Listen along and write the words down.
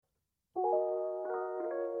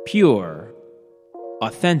Pure,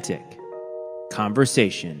 authentic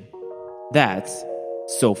conversation. That's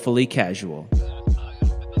Soulfully Casual.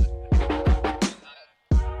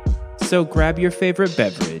 So grab your favorite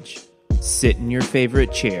beverage, sit in your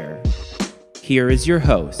favorite chair. Here is your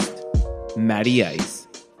host, Matty Ice.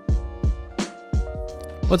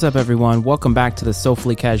 What's up, everyone? Welcome back to the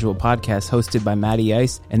Soulfully Casual podcast hosted by Matty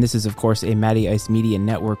Ice, and this is, of course, a Matty Ice Media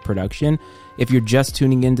Network production. If you're just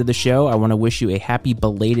tuning into the show, I want to wish you a happy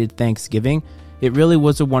belated Thanksgiving. It really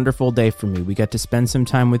was a wonderful day for me. We got to spend some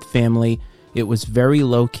time with family. It was very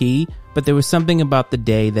low-key, but there was something about the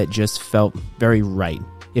day that just felt very right,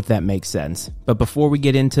 if that makes sense. But before we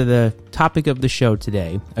get into the topic of the show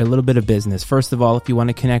today, a little bit of business. First of all, if you want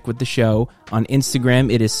to connect with the show, on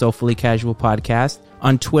Instagram, it is Soulfully Casual Podcast.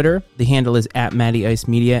 On Twitter, the handle is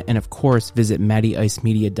 @MattyIceMedia, and of course, visit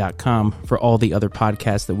MattyIceMedia.com for all the other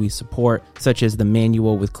podcasts that we support, such as The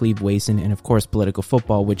Manual with Cleve Wason, and of course, Political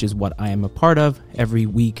Football, which is what I am a part of every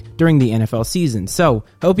week during the NFL season. So,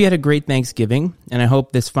 I hope you had a great Thanksgiving, and I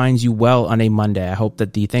hope this finds you well on a Monday. I hope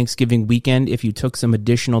that the Thanksgiving weekend, if you took some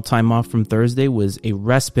additional time off from Thursday, was a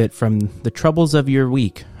respite from the troubles of your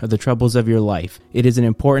week, or the troubles of your life. It is an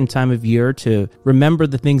important time of year to remember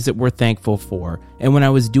the things that we're thankful for. And when I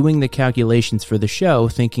was doing the calculations for the show,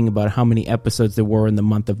 thinking about how many episodes there were in the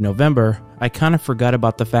month of November, I kind of forgot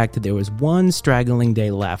about the fact that there was one straggling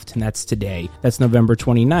day left, and that's today. That's November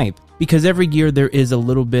 29th. Because every year there is a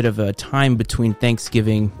little bit of a time between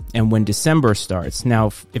Thanksgiving and when December starts. Now,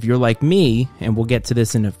 if you're like me, and we'll get to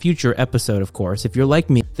this in a future episode, of course, if you're like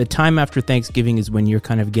me, the time after Thanksgiving is when you're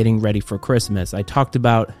kind of getting ready for Christmas. I talked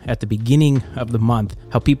about at the beginning of the month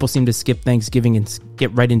how people seem to skip Thanksgiving and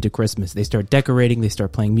get right into Christmas. They start decorating, they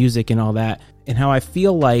start playing music and all that, and how I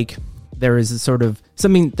feel like there is a sort of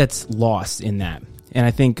something that's lost in that. And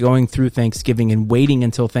I think going through Thanksgiving and waiting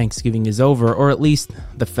until Thanksgiving is over, or at least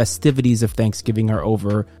the festivities of Thanksgiving are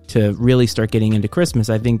over, to really start getting into Christmas,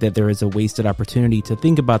 I think that there is a wasted opportunity to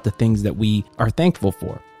think about the things that we are thankful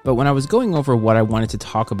for. But when I was going over what I wanted to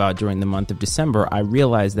talk about during the month of December, I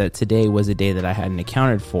realized that today was a day that I hadn't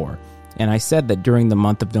accounted for. And I said that during the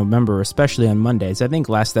month of November, especially on Mondays, I think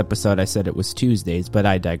last episode I said it was Tuesdays, but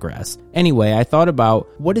I digress. Anyway, I thought about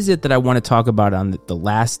what is it that I want to talk about on the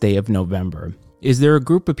last day of November. Is there a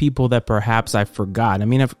group of people that perhaps I forgot? I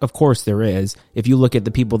mean, of course there is. If you look at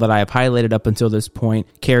the people that I have highlighted up until this point,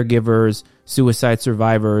 caregivers, suicide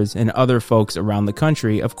survivors, and other folks around the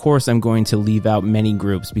country, of course I'm going to leave out many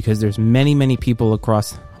groups because there's many, many people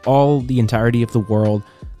across all the entirety of the world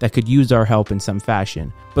that could use our help in some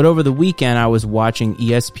fashion. But over the weekend, I was watching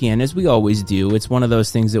ESPN, as we always do. It's one of those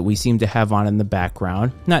things that we seem to have on in the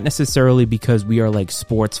background, not necessarily because we are like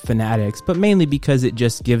sports fanatics, but mainly because it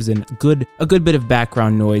just gives a good bit of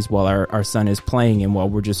background noise while our son is playing and while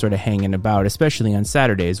we're just sort of hanging about, especially on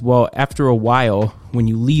Saturdays. Well, after a while, when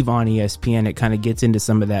you leave on ESPN, it kind of gets into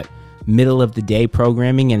some of that middle of the day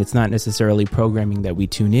programming, and it's not necessarily programming that we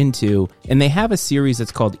tune into. And they have a series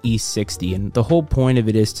that's called E60, and the whole point of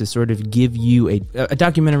it is to sort of give you a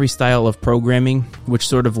documentary style of programming, which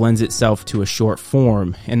sort of lends itself to a short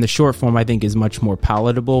form. And the short form, I think, is much more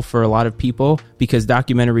palatable for a lot of people, because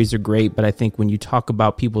documentaries are great, but I think when you talk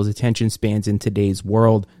about people's attention spans in today's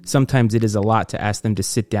world, sometimes it is a lot to ask them to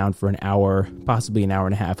sit down for an hour, possibly an hour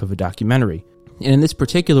and a half of a documentary. And in this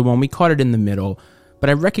particular one, we caught it in the middle, but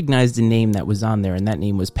I recognized a name that was on there, and that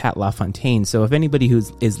name was Pat LaFontaine. So if anybody who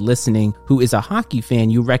is listening who is a hockey fan,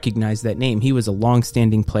 you recognize that name. He was a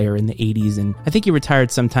long-standing player in the 80s, and I think he retired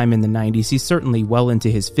sometime in the 90s. He's certainly well into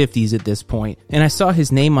his 50s at this point. And I saw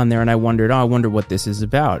his name on there, and I wondered, I wonder what this is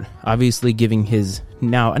about. Obviously, giving his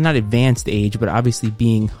now, not advanced age, but obviously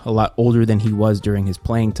being a lot older than he was during his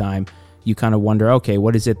playing time, you kind of wonder, okay,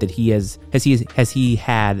 what is it that he has he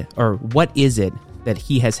had, or what is it that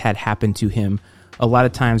he has had happen to him? A lot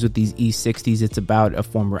of times with these E60s, it's about a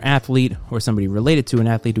former athlete or somebody related to an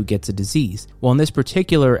athlete who gets a disease. Well, in this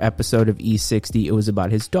particular episode of E60, it was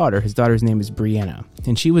about his daughter. His daughter's name is Brianna,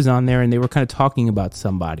 and she was on there, and they were kind of talking about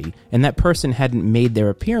somebody, and that person hadn't made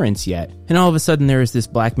their appearance yet. And all of a sudden, there is this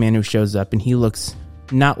black man who shows up, and he looks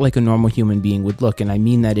not like a normal human being would look, and I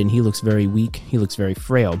mean that, and he looks very weak, he looks very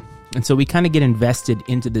frail. And so we kind of get invested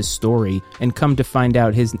into this story and come to find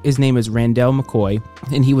out his name is Randall McCoy,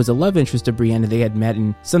 and he was a love interest of Brianna. They had met,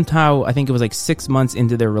 and somehow, I think it was like 6 months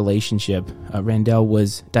into their relationship, Randall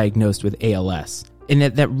was diagnosed with ALS. And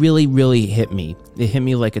that really, really hit me. It hit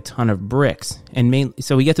me like a ton of bricks. And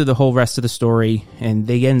so we get through the whole rest of the story, and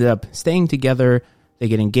they ended up staying together. They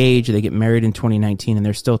get engaged, they get married in 2019, and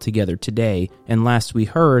they're still together today. And last we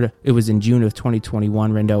heard, it was in June of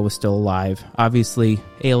 2021, Rendell was still alive. Obviously,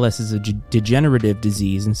 ALS is a degenerative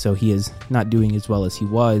disease, and so he is not doing as well as he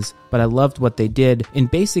was. But I loved what they did in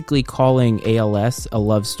basically calling ALS a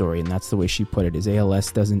love story, and that's the way she put it, is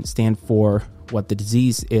ALS doesn't stand for what the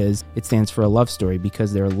disease is, it stands for a love story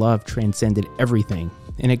because their love transcended everything.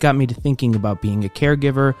 And it got me to thinking about being a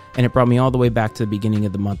caregiver, and it brought me all the way back to the beginning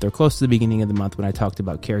of the month, or close to the beginning of the month when I talked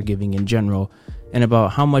about caregiving in general, and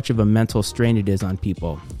about how much of a mental strain it is on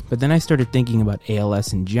people. But then I started thinking about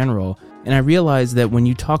ALS in general, and I realized that when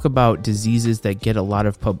you talk about diseases that get a lot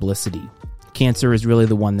of publicity, cancer is really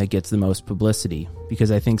the one that gets the most publicity,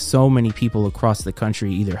 because I think so many people across the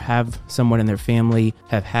country either have someone in their family,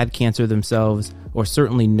 have had cancer themselves, or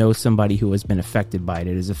certainly know somebody who has been affected by it.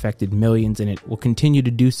 It has affected millions, and it will continue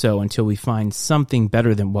to do so until we find something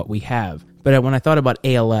better than what we have. But when I thought about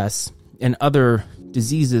ALS and other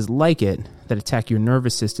diseases like it that attack your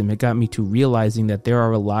nervous system, it got me to realizing that there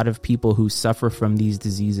are a lot of people who suffer from these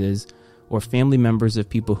diseases, or family members of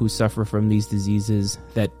people who suffer from these diseases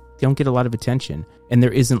that don't get a lot of attention, and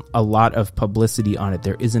there isn't a lot of publicity on it.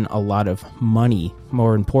 There isn't a lot of money,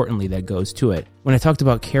 more importantly, that goes to it. When I talked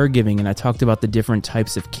about caregiving and I talked about the different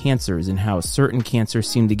types of cancers and how certain cancers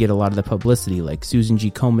seem to get a lot of the publicity, like Susan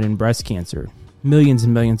G. Komen and breast cancer, millions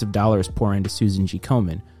and millions of dollars pour into Susan G.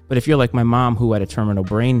 Komen. But if you're like my mom who had a terminal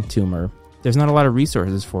brain tumor, there's not a lot of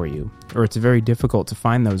resources for you, or it's very difficult to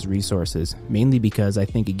find those resources, mainly because I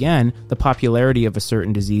think, again, the popularity of a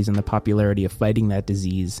certain disease and the popularity of fighting that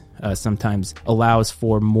disease sometimes allows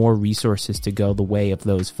for more resources to go the way of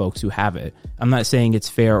those folks who have it. I'm not saying it's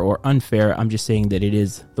fair or unfair, I'm just saying that it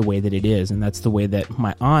is the way that it is, and that's the way that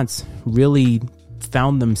my aunts really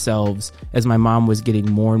found themselves as my mom was getting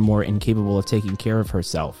more and more incapable of taking care of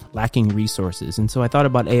herself, lacking resources. And so I thought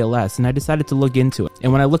about ALS and I decided to look into it.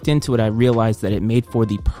 And when I looked into it, I realized that it made for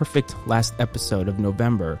the perfect last episode of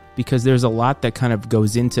November, because there's a lot that kind of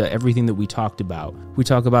goes into everything that we talked about. We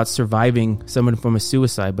talk about surviving someone from a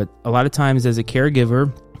suicide, but a lot of times as a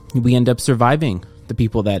caregiver, we end up surviving the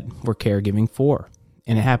people that we're caregiving for.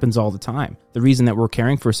 And it happens all the time. The reason that we're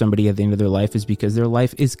caring for somebody at the end of their life is because their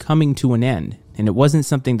life is coming to an end. And it wasn't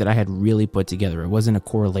something that I had really put together. It wasn't a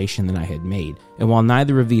correlation that I had made. And while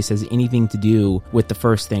neither of these has anything to do with the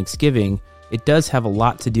first Thanksgiving, it does have a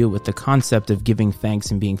lot to do with the concept of giving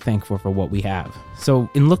thanks and being thankful for what we have. So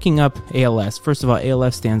in looking up ALS, first of all,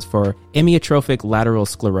 ALS stands for amyotrophic lateral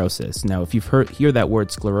sclerosis. Now, if you've hear that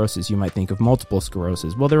word sclerosis, you might think of multiple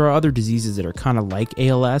sclerosis. Well, there are other diseases that are kind of like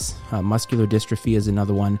ALS. Muscular dystrophy is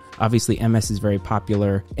another one. Obviously, MS is very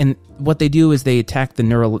popular. And what they do is they attack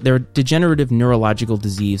they're degenerative neurological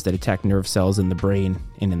disease that attack nerve cells in the brain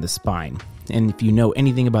and in the spine. And if you know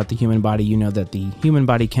anything about the human body, you know that the human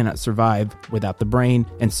body cannot survive without the brain,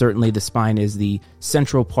 and certainly the spine is the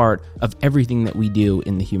central part of everything that we do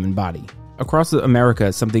in the human body. Across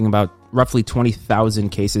America, something about roughly 20,000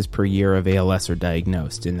 cases per year of ALS are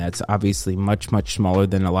diagnosed, and that's obviously much, much smaller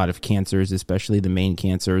than a lot of cancers, especially the main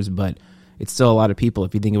cancers, but it's still a lot of people.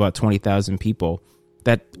 If you think about 20,000 people,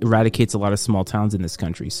 that eradicates a lot of small towns in this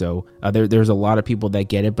country. So there's a lot of people that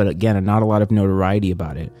get it, but again, not a lot of notoriety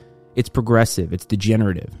about it. It's progressive, it's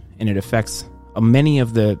degenerative, and it affects many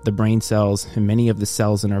of the brain cells and many of the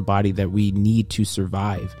cells in our body that we need to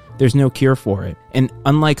survive. There's no cure for it. And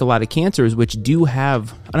unlike a lot of cancers, which do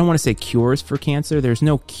have, I don't want to say cures for cancer, there's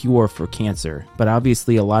no cure for cancer. But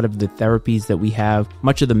obviously a lot of the therapies that we have,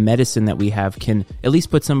 much of the medicine that we have can at least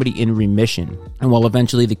put somebody in remission. And while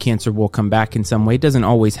eventually the cancer will come back in some way, it doesn't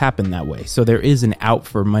always happen that way. So there is an out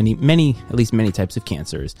for many types of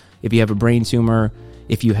cancers. If you have a brain tumor,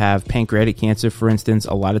 if you have pancreatic cancer, for instance,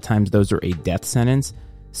 a lot of times those are a death sentence.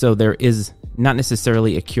 So there is not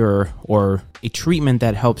necessarily a cure or a treatment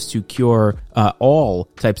that helps to cure all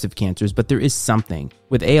types of cancers, but there is something.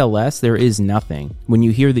 With ALS, there is nothing. When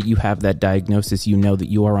you hear that you have that diagnosis, you know that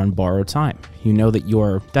you are on borrowed time. You know that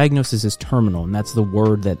your diagnosis is terminal, and that's the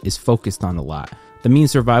word that is focused on a lot. The mean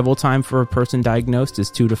survival time for a person diagnosed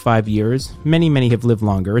is 2 to 5 years. Many have lived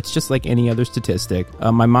longer. It's just like any other statistic.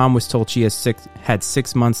 My mom was told she had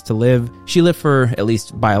 6 months to live. She lived for, at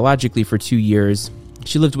least biologically, for 2 years.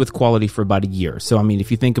 She lived with quality for about a year. So, I mean, if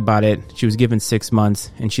you think about it, she was given 6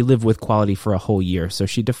 months and she lived with quality for a whole year. So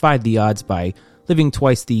she defied the odds by living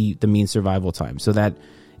twice the mean survival time. So that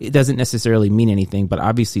it doesn't necessarily mean anything, but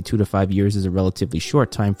obviously 2 to 5 years is a relatively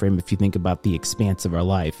short time frame if you think about the expanse of our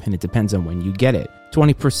life, and it depends on when you get it.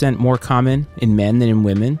 20% more common in men than in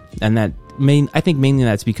women, and I think mainly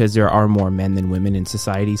that's because there are more men than women in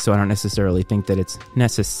society, so I don't necessarily think that it's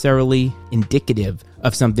necessarily indicative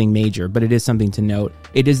of something major, but it is something to note.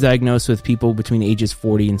 It is diagnosed with people between ages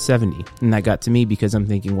 40 and 70. And that got to me because I'm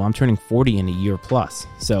thinking, well, I'm turning 40 in a year plus.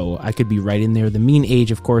 So I could be right in there. The mean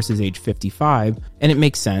age, of course, is age 55. And it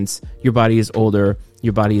makes sense. Your body is older.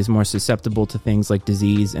 Your body is more susceptible to things like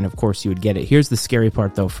disease. And of course, you would get it. Here's the scary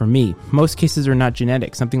part, though, for me. Most cases are not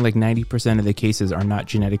genetic. Something like 90% of the cases are not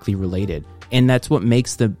genetically related. And that's what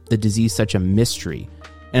makes the disease such a mystery.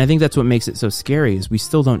 And I think that's what makes it so scary is we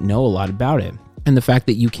still don't know a lot about it. And the fact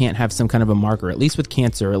that you can't have some kind of a marker, at least with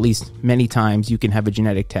cancer, at least many times you can have a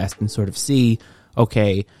genetic test and sort of see,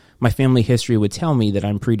 okay, my family history would tell me that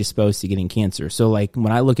I'm predisposed to getting cancer. So like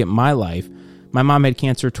when I look at my life, my mom had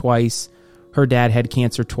cancer twice, her dad had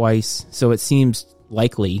cancer twice. So it seems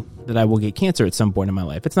likely that I will get cancer at some point in my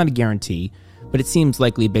life. It's not a guarantee, but it seems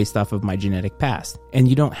likely based off of my genetic past. And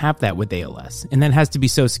you don't have that with ALS. And that has to be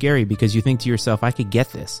so scary because you think to yourself, I could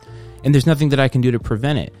get this. And there's nothing that I can do to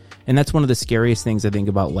prevent it. And that's one of the scariest things I think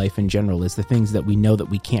about life in general is the things that we know that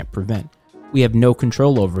we can't prevent. We have no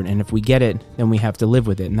control over it. And if we get it, then we have to live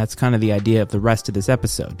with it. And that's kind of the idea of the rest of this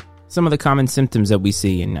episode. Some of the common symptoms that we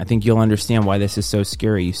see, and I think you'll understand why this is so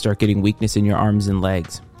scary. You start getting weakness in your arms and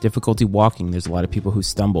legs, difficulty walking. There's a lot of people who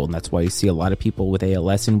stumble, and that's why you see a lot of people with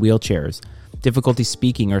ALS in wheelchairs. Difficulty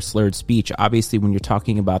speaking or slurred speech. Obviously, when you're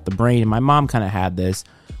talking about the brain, and my mom kind of had this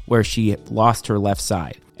where she lost her left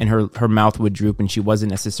side and her mouth would droop and she wasn't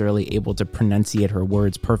necessarily able to pronunciate her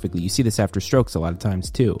words perfectly. You see this after strokes a lot of times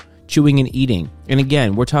too. Chewing and eating. And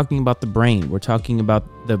again, we're talking about the brain. We're talking about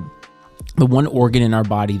the one organ in our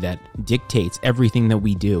body that dictates everything that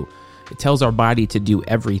we do. It tells our body to do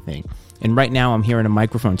everything. And right now I'm here in a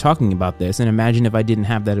microphone talking about this, and imagine if I didn't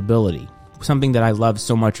have that ability. Something that I love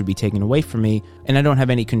so much would be taken away from me, and I don't have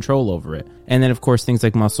any control over it. And then, of course, things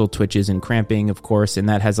like muscle twitches and cramping, of course, and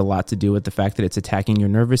that has a lot to do with the fact that it's attacking your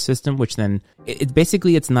nervous system, which then,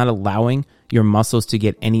 it's not allowing your muscles to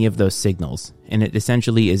get any of those signals, and it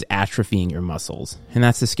essentially is atrophying your muscles. And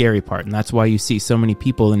that's the scary part, and that's why you see so many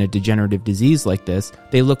people in a degenerative disease like this.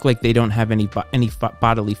 They look like they don't have any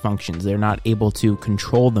bodily functions. They're not able to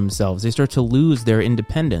control themselves. They start to lose their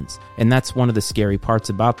independence, and that's one of the scary parts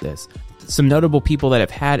about this. Some notable people that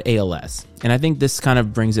have had ALS, and I think this kind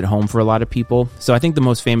of brings it home for a lot of people. So I think the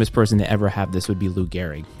most famous person to ever have this would be Lou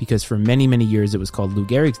Gehrig, because for many, many years it was called Lou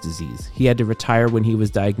Gehrig's disease. He had to retire when he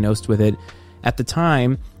was diagnosed with it. At the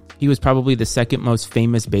time, he was probably the second most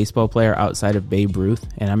famous baseball player outside of Babe Ruth,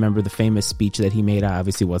 and I remember the famous speech that he made. I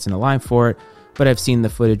obviously wasn't alive for it, but I've seen the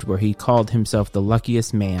footage where he called himself the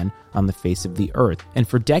luckiest man on the face of the earth. And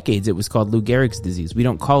for decades, it was called Lou Gehrig's disease. We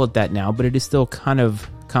don't call it that now, but it is still kind of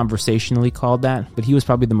conversationally called that. But he was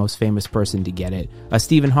probably the most famous person to get it.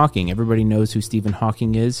 Stephen Hawking, everybody knows who Stephen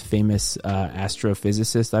Hawking is, famous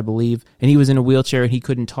astrophysicist, I believe. And he was in a wheelchair and he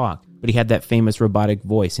couldn't talk, but he had that famous robotic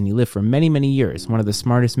voice, and he lived for many, many years, one of the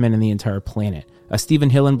smartest men in the entire planet. Stephen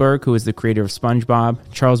Hillenburg, who is the creator of SpongeBob,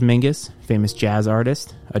 Charles Mingus, famous jazz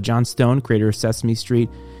artist, John Stone, creator of Sesame Street,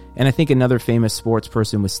 and I think another famous sports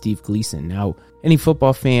person was Steve Gleason. Now, any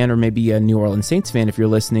football fan or maybe a New Orleans Saints fan, if you're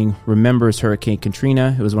listening, remembers Hurricane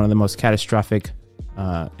Katrina. It was one of the most catastrophic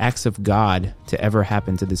acts of God to ever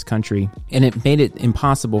happen to this country, and it made it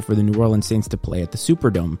impossible for the New Orleans Saints to play at the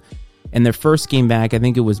Superdome. And their first game back, I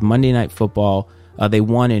think it was Monday Night Football, they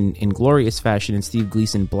won in glorious fashion, and Steve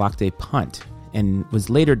Gleason blocked a punt and was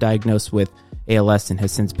later diagnosed with ALS and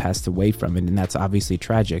has since passed away from it, and that's obviously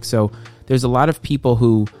tragic. So there's a lot of people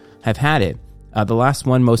who have had it. The last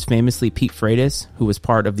one, most famously, Pete Freitas, who was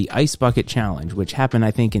part of the Ice Bucket Challenge, which happened,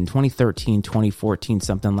 I think, in 2013, 2014,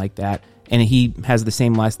 something like that. And he has the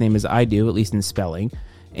same last name as I do, at least in spelling,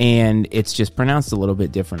 and it's just pronounced a little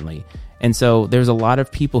bit differently. And so there's a lot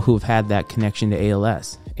of people who have had that connection to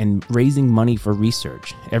ALS and raising money for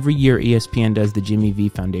research. Every year, ESPN does the Jimmy V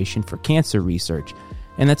Foundation for Cancer Research,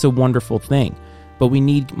 and that's a wonderful thing. But we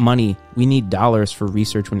need money, we need dollars for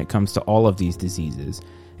research when it comes to all of these diseases.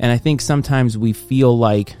 And I think sometimes we feel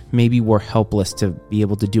like maybe we're helpless to be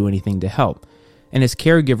able to do anything to help. And as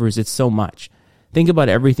caregivers, it's so much. Think about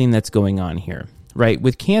everything that's going on here, right?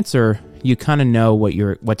 With cancer, you kind of know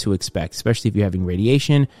what to expect, especially if you're having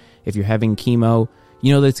radiation, if you're having chemo.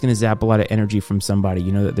 You know that it's going to zap a lot of energy from somebody.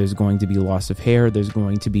 You know that there's going to be loss of hair, there's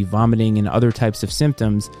going to be vomiting and other types of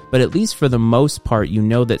symptoms. But at least for the most part, you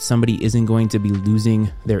know that somebody isn't going to be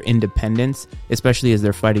losing their independence, especially as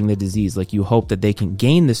they're fighting the disease. Like, you hope that they can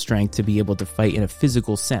gain the strength to be able to fight in a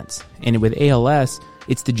physical sense. And with ALS,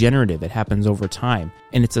 It's degenerative. It happens over time.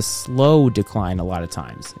 And it's a slow decline a lot of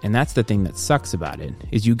times. And that's the thing that sucks about it,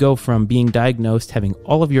 is you go from being diagnosed, having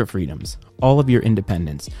all of your freedoms, all of your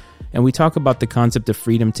independence. And we talk about the concept of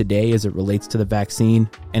freedom today as it relates to the vaccine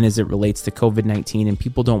and as it relates to COVID-19, and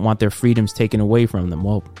people don't want their freedoms taken away from them.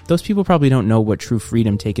 Well, those people probably don't know what true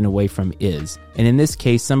freedom taken away from is. And in this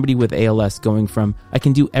case, somebody with ALS going from, I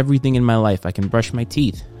can do everything in my life. I can brush my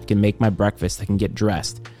teeth. I can make my breakfast. I can get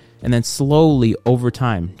dressed. And then slowly over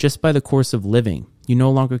time, just by the course of living, you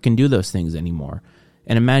no longer can do those things anymore.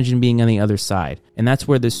 And imagine being on the other side. And that's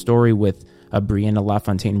where this story with Brianna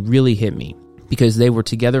LaFontaine really hit me. Because they were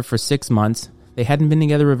together for 6 months. They hadn't been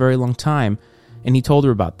together a very long time. And he told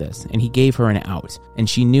her about this. And he gave her an out. And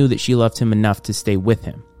she knew that she loved him enough to stay with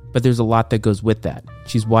him. But there's a lot that goes with that.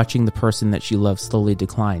 She's watching the person that she loves slowly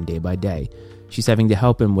decline day by day. She's having to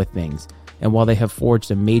help him with things. And while they have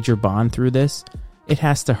forged a major bond through this, it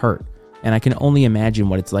has to hurt. And I can only imagine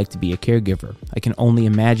what it's like to be a caregiver. I can only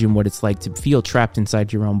imagine what it's like to feel trapped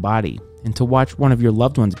inside your own body. And to watch one of your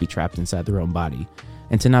loved ones be trapped inside their own body.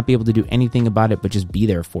 And to not be able to do anything about it but just be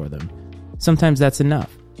there for them. Sometimes that's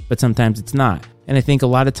enough, but sometimes it's not. And I think a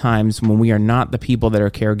lot of times when we are not the people that are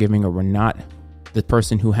caregiving, or we're not the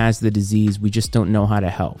person who has the disease, we just don't know how to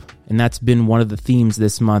help. And that's been one of the themes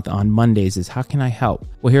this month on Mondays is, how can I help?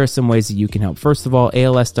 Well, here are some ways that you can help. First of all,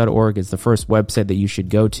 ALS.org is the first website that you should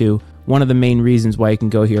go to. One of the main reasons why you can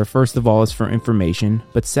go here, first of all, is for information.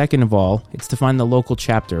 But second of all, it's to find the local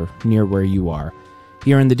chapter near where you are.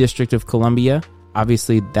 Here in the District of Columbia,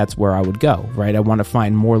 obviously, that's where I would go, right? I want to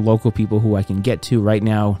find more local people who I can get to right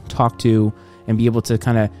now, talk to, and be able to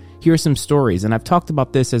kind of hear some stories. And I've talked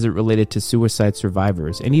about this as it related to suicide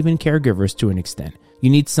survivors and even caregivers to an extent. You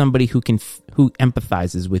need somebody who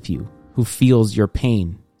empathizes with you, who feels your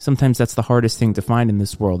pain. Sometimes that's the hardest thing to find in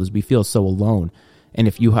this world, is we feel so alone. And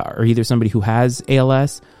if you are either somebody who has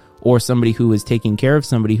ALS or somebody who is taking care of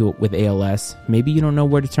somebody with ALS, maybe you don't know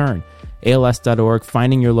where to turn. ALS.org,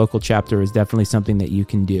 finding your local chapter is definitely something that you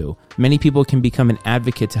can do. Many people can become an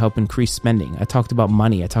advocate to help increase spending. I talked about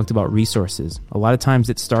money. I talked about resources. A lot of times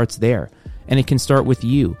it starts there. And it can start with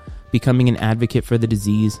you becoming an advocate for the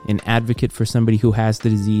disease, an advocate for somebody who has the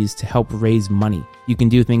disease to help raise money. You can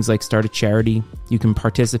do things like start a charity. You can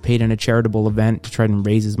participate in a charitable event to try and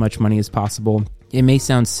raise as much money as possible. It may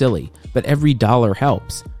sound silly, but every dollar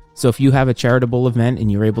helps. So if you have a charitable event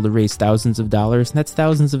and you're able to raise thousands of dollars, that's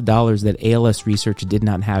thousands of dollars that ALS research did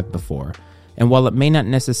not have before. And while it may not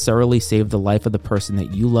necessarily save the life of the person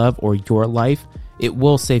that you love or your life, it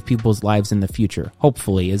will save people's lives in the future,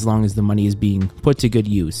 hopefully, as long as the money is being put to good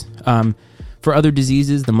use. For other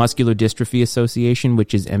diseases, the Muscular Dystrophy Association,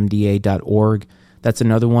 which is MDA.org, that's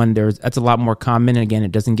another one. That's a lot more common. And again,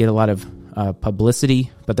 it doesn't get a lot of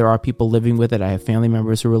publicity, but there are people living with it. I have family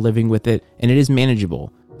members who are living with it, and it is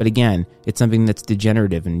manageable. But again, it's something that's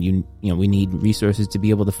degenerative, and we need resources to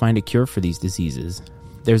be able to find a cure for these diseases.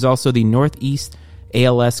 There's also the Northeast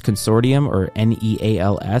ALS Consortium, or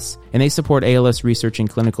NEALS, and they support ALS research and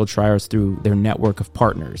clinical trials through their network of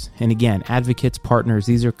partners. And again, advocates, partners,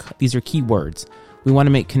 these are key words. We want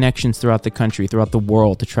to make connections throughout the country, throughout the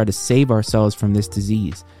world, to try to save ourselves from this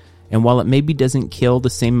disease. And while it maybe doesn't kill the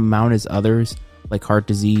same amount as others, like heart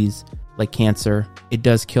disease, like cancer, it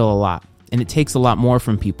does kill a lot. And it takes a lot more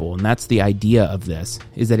from people. And that's the idea of this,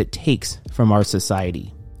 is that it takes from our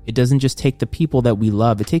society. It doesn't just take the people that we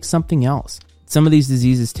love. It takes something else. Some of these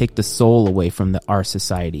diseases take the soul away from our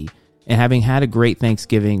society. And having had a great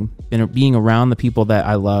Thanksgiving, and being around the people that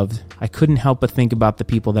I loved, I couldn't help but think about the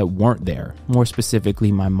people that weren't there. More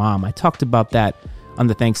specifically, my mom. I talked about that on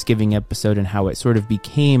the Thanksgiving episode and how it sort of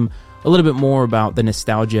became a little bit more about the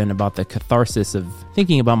nostalgia and about the catharsis of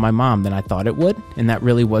thinking about my mom than I thought it would. And that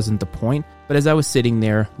really wasn't the point. But as I was sitting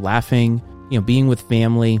there laughing, being with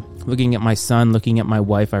family, looking at my son, looking at my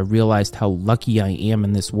wife, I realized how lucky I am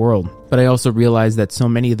in this world. But I also realized that so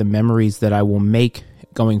many of the memories that I will make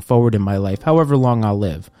going forward in my life, however long I'll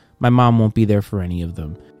live, my mom won't be there for any of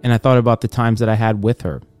them. And I thought about the times that I had with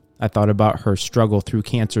her. I thought about her struggle through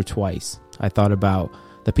cancer twice. I thought about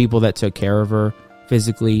the people that took care of her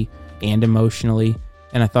physically and emotionally.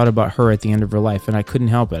 And I thought about her at the end of her life, and I couldn't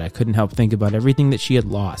help it. I couldn't help think about everything that she had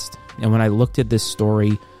lost. And when I looked at this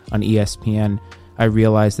story on ESPN, I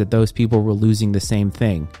realized that those people were losing the same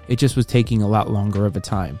thing. It just was taking a lot longer of a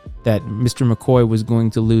time. That Mr. McCoy was going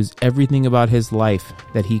to lose everything about his life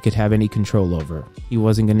that he could have any control over. He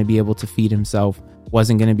wasn't going to be able to feed himself,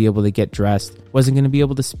 wasn't going to be able to get dressed, wasn't going to be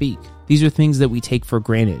able to speak. These are things that we take for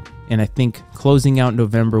granted. And I think closing out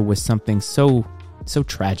November with something so so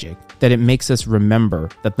tragic that it makes us remember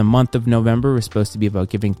that the month of November is supposed to be about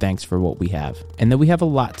giving thanks for what we have, and that we have a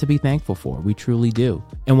lot to be thankful for. We truly do.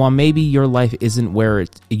 And while maybe your life isn't where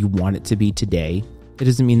you want it to be today, it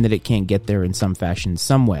doesn't mean that it can't get there in some fashion,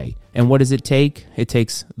 some way. And what does it take? It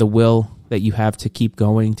takes the will that you have to keep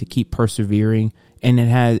going, to keep persevering.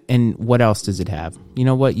 And what else does it have? You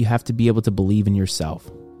know what? You have to be able to believe in yourself.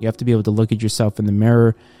 You have to be able to look at yourself in the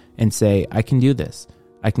mirror and say, I can do this.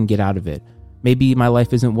 I can get out of it. Maybe my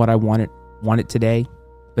life isn't what I want it today,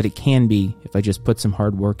 but it can be if I just put some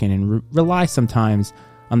hard work in and rely sometimes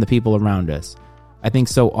on the people around us. I think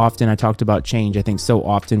so often, I talked about change. I think so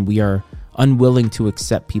often we are unwilling to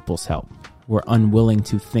accept people's help. We're unwilling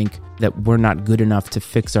to think that we're not good enough to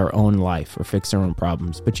fix our own life or fix our own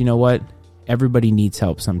problems. But you know what? Everybody needs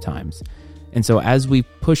help sometimes. And so as we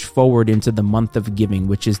push forward into the month of giving,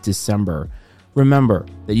 which is December, remember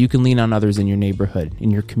that you can lean on others in your neighborhood,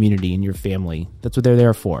 in your community, in your family. That's what they're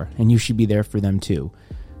there for, and you should be there for them too.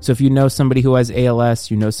 So if you know somebody who has ALS,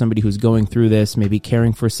 you know somebody who's going through this, maybe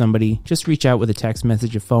caring for somebody, just reach out with a text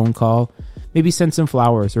message, a phone call, maybe send some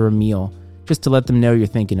flowers or a meal, just to let them know you're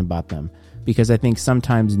thinking about them. Because I think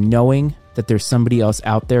sometimes knowing that there's somebody else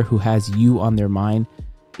out there who has you on their mind,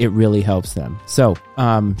 it really helps them. So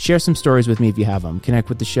share some stories with me if you have them. Connect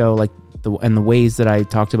with the show and the ways that I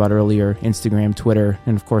talked about earlier, Instagram, Twitter,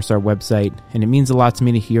 and of course our website. And it means a lot to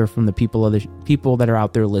me to hear from the people that are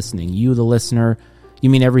out there listening. You, the listener, you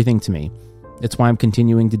mean everything to me. That's why I'm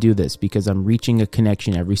continuing to do this, because I'm reaching a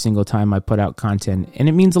connection every single time I put out content, and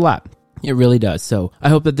it means a lot. It really does. So I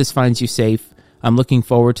hope that this finds you safe. I'm looking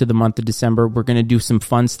forward to the month of December. We're going to do some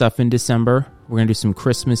fun stuff in December. We're going to do some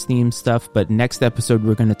Christmas themed stuff. But next episode,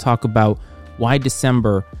 we're going to talk about why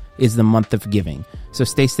December is the month of giving. So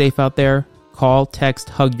stay safe out there. Call, text,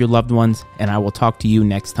 hug your loved ones, and I will talk to you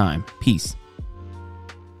next time. Peace.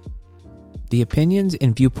 The opinions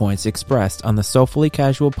and viewpoints expressed on the Soulfully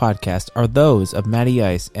Casual podcast are those of Matty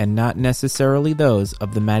Ice and not necessarily those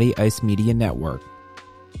of the Matty Ice Media Network.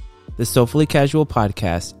 The Soulfully Casual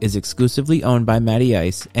podcast is exclusively owned by Matty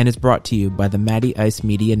Ice and is brought to you by the Matty Ice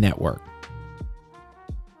Media Network.